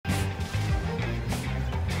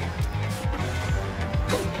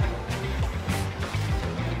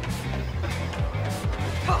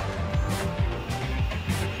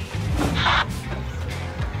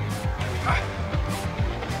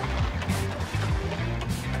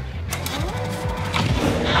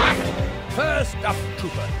up,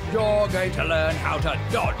 Trooper. You're going to learn how to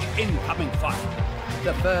dodge incoming fire.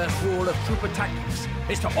 The first rule of Trooper tactics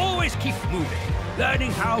is to always keep moving.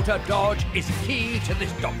 Learning how to dodge is key to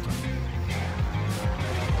this doctrine.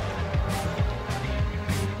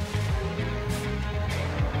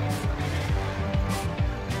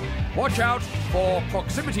 Watch out for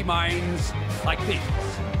proximity mines like these.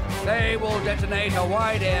 They will detonate a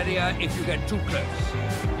wide area if you get too close.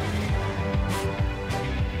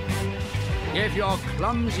 If you're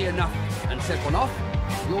clumsy enough and set one off,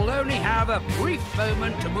 you'll only have a brief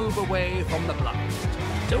moment to move away from the blast.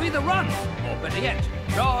 So either run, or better yet,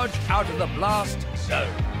 dodge out of the blast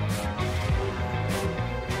zone.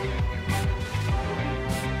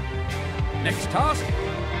 Next task,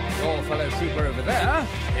 your fellow trooper over there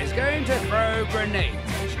is going to throw grenades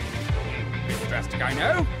at you. Bit drastic, I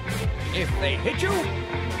know. If they hit you,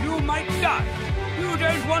 you might die. You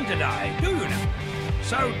don't want to die, do you now?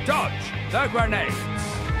 So dodge the grenades.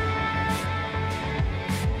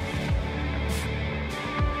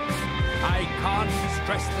 I can't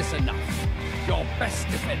stress this enough. Your best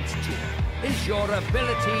defense tool is your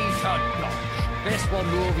ability to dodge. This will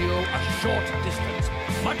move you a short distance,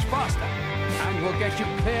 much faster, and will get you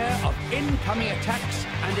clear of incoming attacks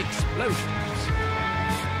and explosions.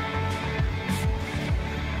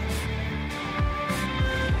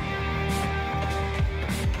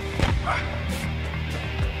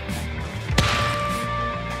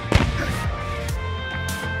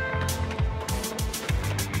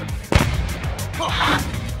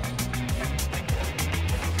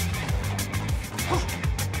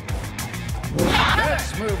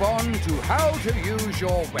 Let's move on to how to use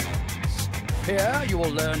your weapons. Here you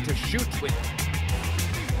will learn to shoot with them.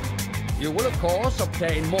 You will of course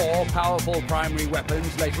obtain more powerful primary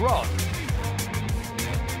weapons later on.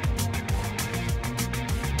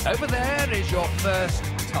 Over there is your first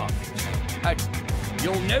target.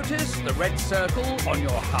 You'll notice the red circle on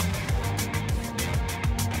your HUD.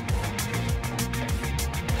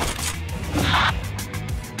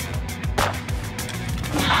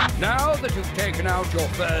 Now that you've taken out your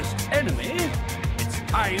first enemy, it's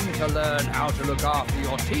time to learn how to look after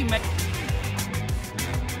your teammate.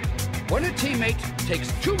 When a teammate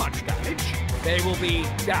takes too much damage, they will be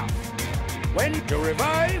down. When to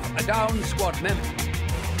revive a down squad member.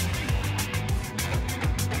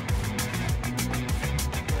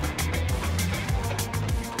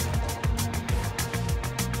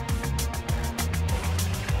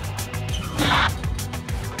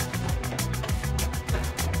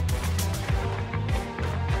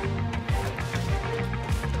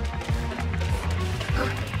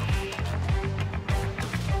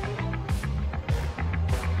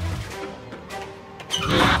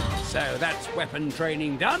 So that's weapon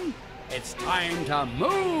training done. It's time to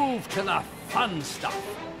move to the fun stuff.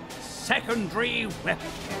 Secondary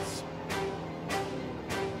weapons.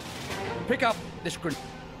 Pick up this grenade.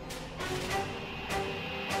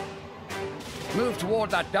 Move toward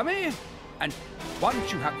that dummy, and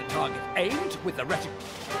once you have the target aimed with the reticle.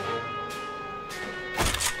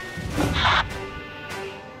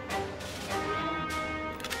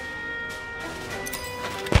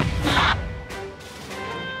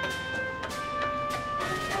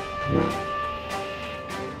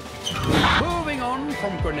 Moving on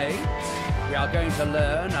from grenades, we are going to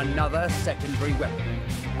learn another secondary weapon,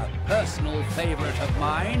 a personal favorite of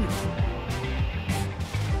mine.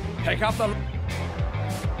 Pick up the...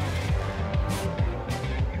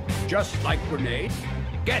 Just like grenade,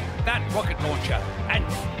 get that rocket launcher and...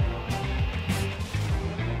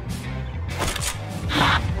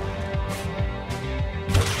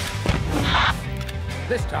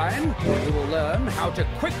 This time, you will learn how to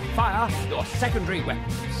quick fire your secondary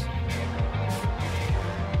weapons.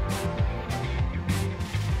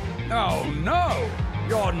 Oh no!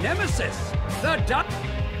 Your nemesis, the duck!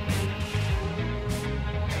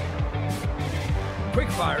 Quick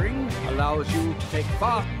firing allows you to take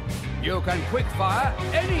fast. You can quick fire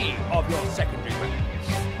any of your secondary weapons.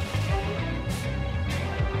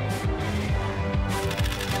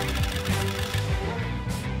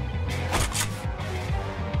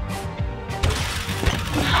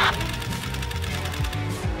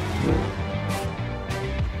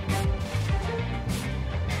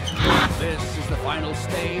 This is the final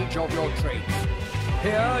stage of your training.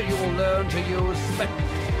 Here you will learn to use spectrum.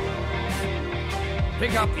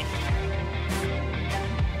 Pick up the...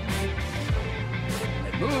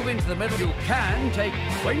 And move into the middle. You can take...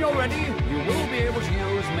 When you're ready, you will be able to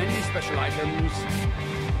use many special items.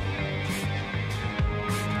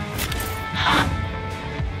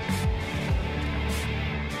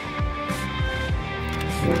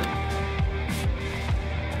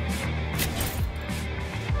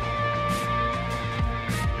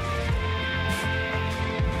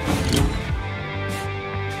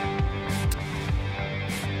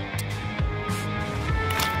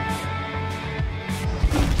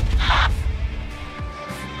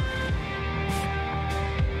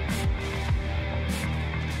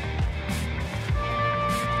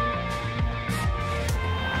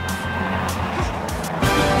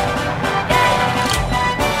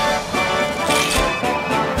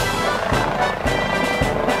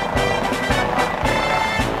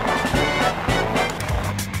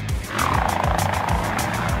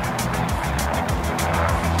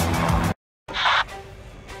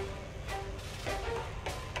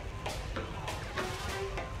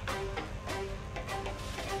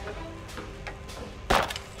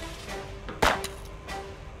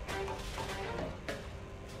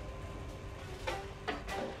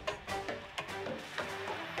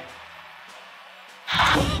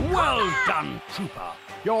 Well done, Trooper.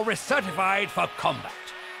 You're recertified for combat.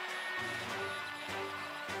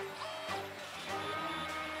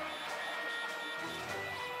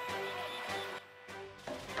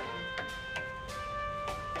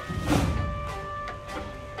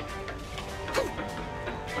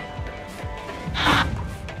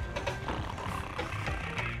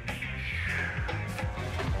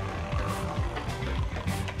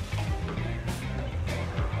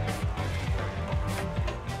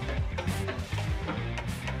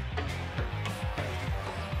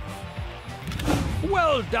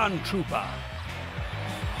 Well done, Trooper.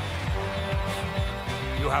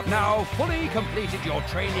 You have now fully completed your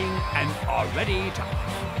training and are ready to...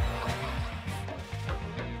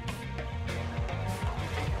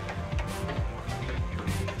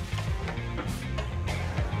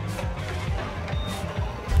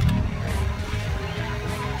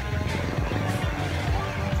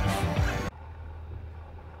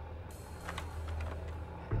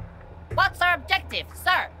 What's our objective,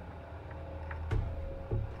 sir?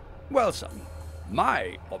 Well, son,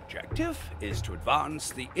 my objective is to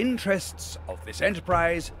advance the interests of this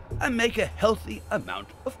enterprise and make a healthy amount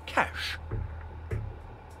of cash.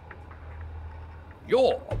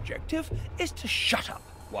 Your objective is to shut up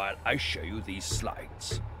while I show you these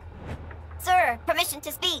slides. Sir, permission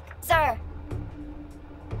to speak, sir.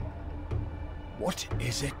 What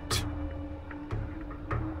is it?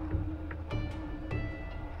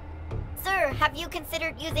 Sir, have you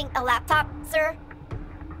considered using a laptop, sir?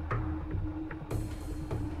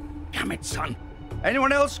 Damn it, son.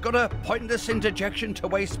 Anyone else got a pointless interjection to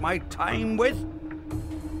waste my time with?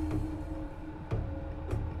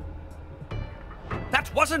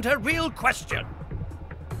 That wasn't a real question.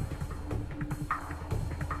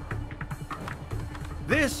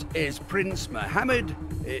 This is Prince Mohammed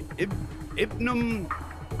Ibn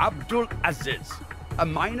Abdul Aziz, a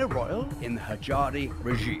minor royal in the Hajari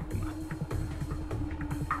regime.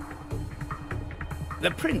 The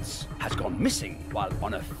prince has gone missing while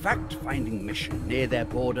on a fact-finding mission near their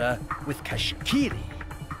border with Kashkiri,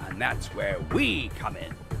 and that's where we come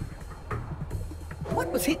in.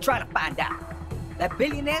 What was he trying to find out? That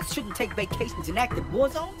billionaires shouldn't take vacations in active war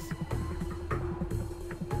zones?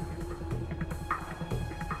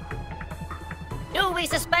 Do we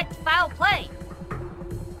suspect foul play?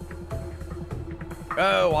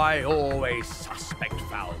 Oh, I always suspect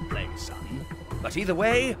foul play, son. But either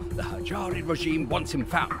way, the Hajari regime wants him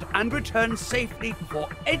found and returned safely before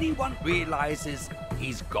anyone realizes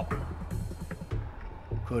he's gone.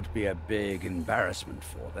 Could be a big embarrassment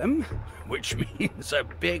for them, which means a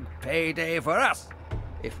big payday for us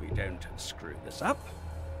if we don't screw this up.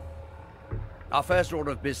 Our first order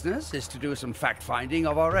of business is to do some fact-finding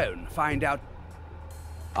of our own. Find out.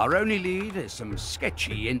 Our only lead is some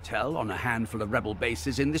sketchy intel on a handful of rebel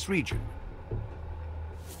bases in this region.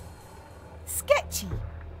 Sketchy.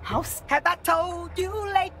 House, have I told you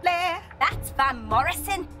lately? That's Van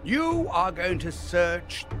Morrison. You are going to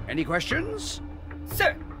search. Any questions?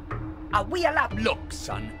 Sir, are we allowed? Look,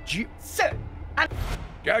 son. Sir,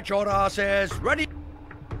 Get your asses ready.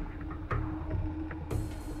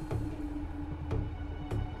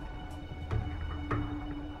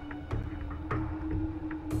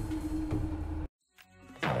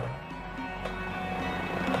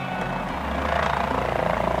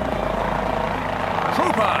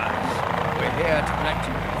 We're here to collect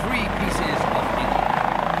 3 pieces of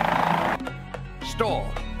info.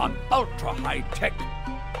 Stored on ultra-high tech.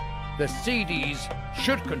 The CDs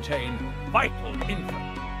should contain vital info.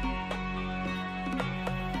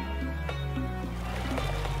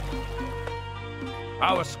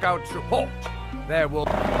 Our scouts report there will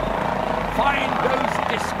find those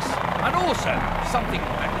discs and also something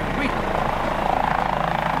that can read.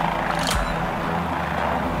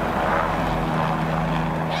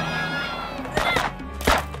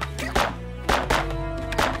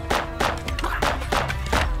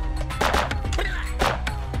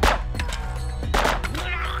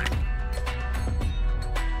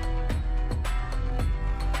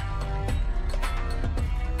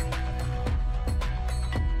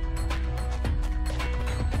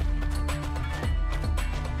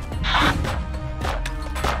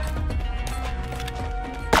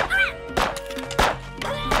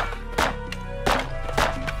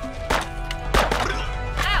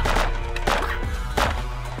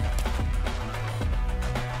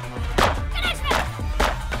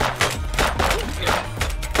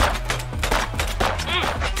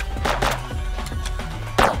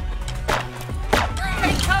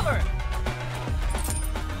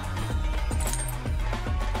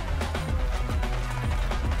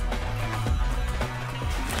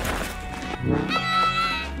 Ah!